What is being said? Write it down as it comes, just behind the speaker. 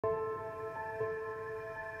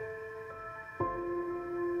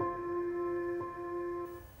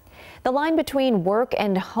The line between work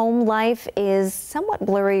and home life is somewhat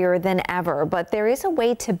blurrier than ever, but there is a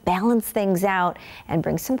way to balance things out and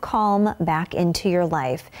bring some calm back into your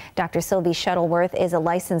life. Dr. Sylvie Shuttleworth is a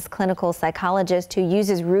licensed clinical psychologist who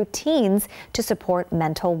uses routines to support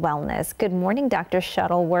mental wellness. Good morning, Dr.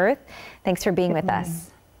 Shuttleworth. Thanks for being with us.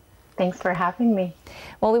 Thanks for having me.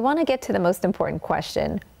 Well, we want to get to the most important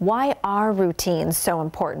question. Why are routines so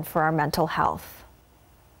important for our mental health?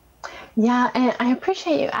 Yeah, and I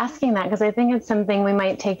appreciate you asking that because I think it's something we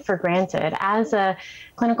might take for granted. As a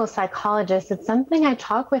clinical psychologist, it's something I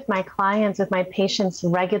talk with my clients, with my patients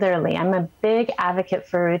regularly. I'm a big advocate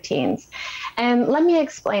for routines. And let me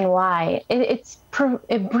explain why.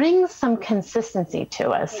 It brings some consistency to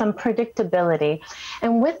us, some predictability.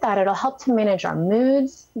 And with that, it'll help to manage our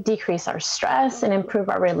moods, decrease our stress, and improve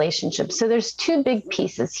our relationships. So there's two big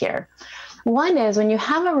pieces here. One is when you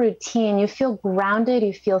have a routine, you feel grounded,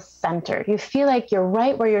 you feel centered, you feel like you're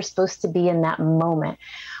right where you're supposed to be in that moment.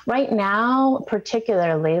 Right now,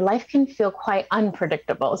 particularly, life can feel quite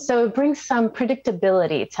unpredictable. So it brings some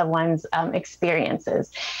predictability to one's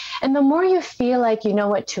experiences. And the more you feel like you know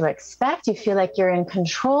what to expect, you feel like you're in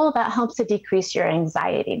control, that helps to decrease your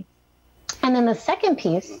anxiety. And then the second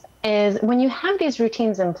piece is when you have these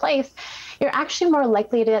routines in place, you're actually more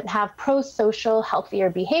likely to have pro-social, healthier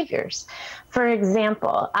behaviors. For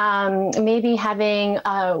example, maybe having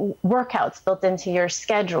workouts built into your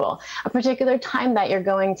schedule, a particular time that you're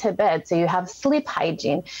going to bed, so you have sleep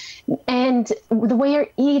hygiene, and the way you're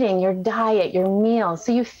eating, your diet, your meals,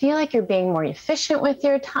 so you feel like you're being more efficient with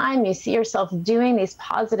your time, you see yourself doing these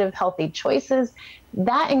positive, healthy choices.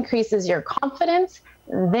 That increases your confidence.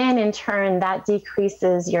 Then in turn, that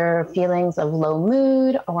decreases your feelings of low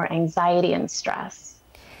mood or anxiety and stress.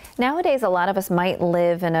 Nowadays, a lot of us might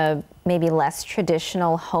live in a maybe less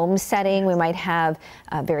traditional home setting. We might have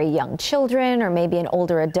very young children or maybe an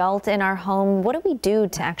older adult in our home. What do we do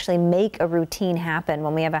to actually make a routine happen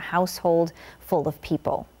when we have a household full of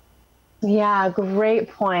people? Yeah, great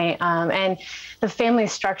point. And the family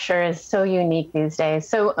structure is so unique these days.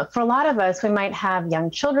 So for a lot of us, we might have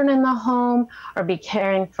young children in the home or be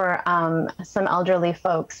caring for some elderly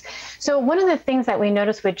folks. So one of the things that we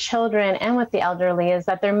notice with children and with the elderly is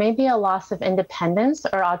that there may be a loss of independence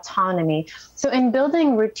or autonomy. So in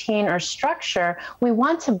building routine or structure, we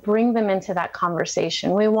want to bring them into that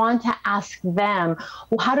conversation. We want to ask them,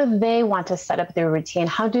 well, how do they want to set up their routine?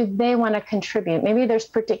 How do they want to contribute? Maybe there's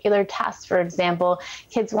particular tasks. For example,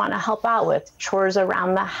 kids want to help out with chores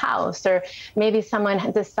around the house, or maybe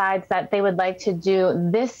someone decides that they would like to do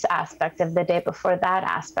this aspect of the day before that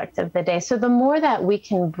aspect of the day. So the more that we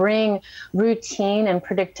can bring routine and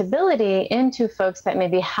predictability into folks that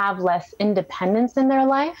maybe have less independence in their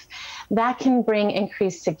life, that can bring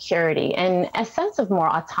increased security and a sense of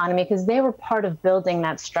more autonomy because they were part of building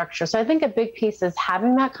that structure. So I think a big piece is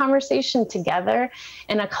having that conversation together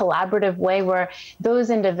in a collaborative way where those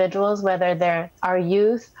individuals, whether they're our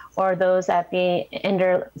youth or those at the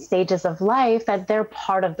ender stages of life, that they're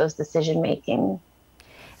part of those decision making.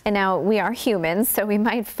 And now we are humans, so we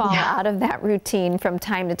might fall out of that routine from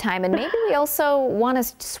time to time. And maybe we also want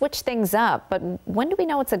to switch things up. But when do we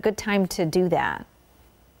know it's a good time to do that?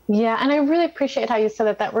 Yeah, and I really appreciate how you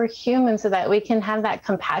said that we're human so that we can have that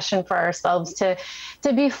compassion for ourselves to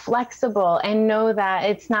be flexible and know that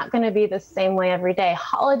it's not going to be the same way every day.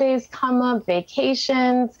 Holidays come up,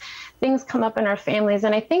 vacations, things come up in our families.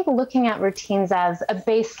 And I think looking at routines as a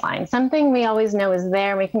baseline, something we always know is there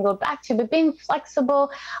and we can go back to, but being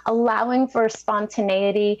flexible, allowing for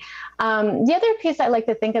spontaneity. The other piece I like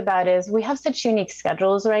to think about is we have such unique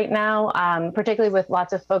schedules right now, particularly with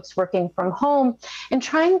lots of folks working from home, and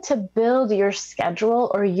trying to build your schedule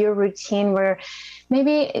or your routine where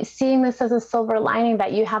maybe seeing this as a silver lining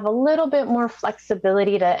that you have a little bit more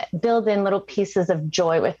flexibility to build in little pieces of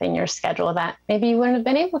joy within your schedule that maybe you wouldn't have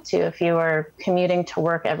been able to if you were commuting to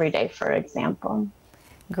work every day, for example.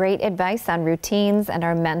 Great advice on routines and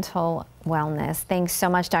our mental wellness. Thanks so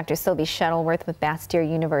much, Dr. Sylvie Shuttleworth with Bastyr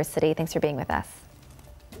University. Thanks for being with us.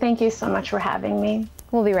 Thank you so much for having me.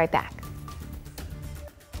 We'll be right back.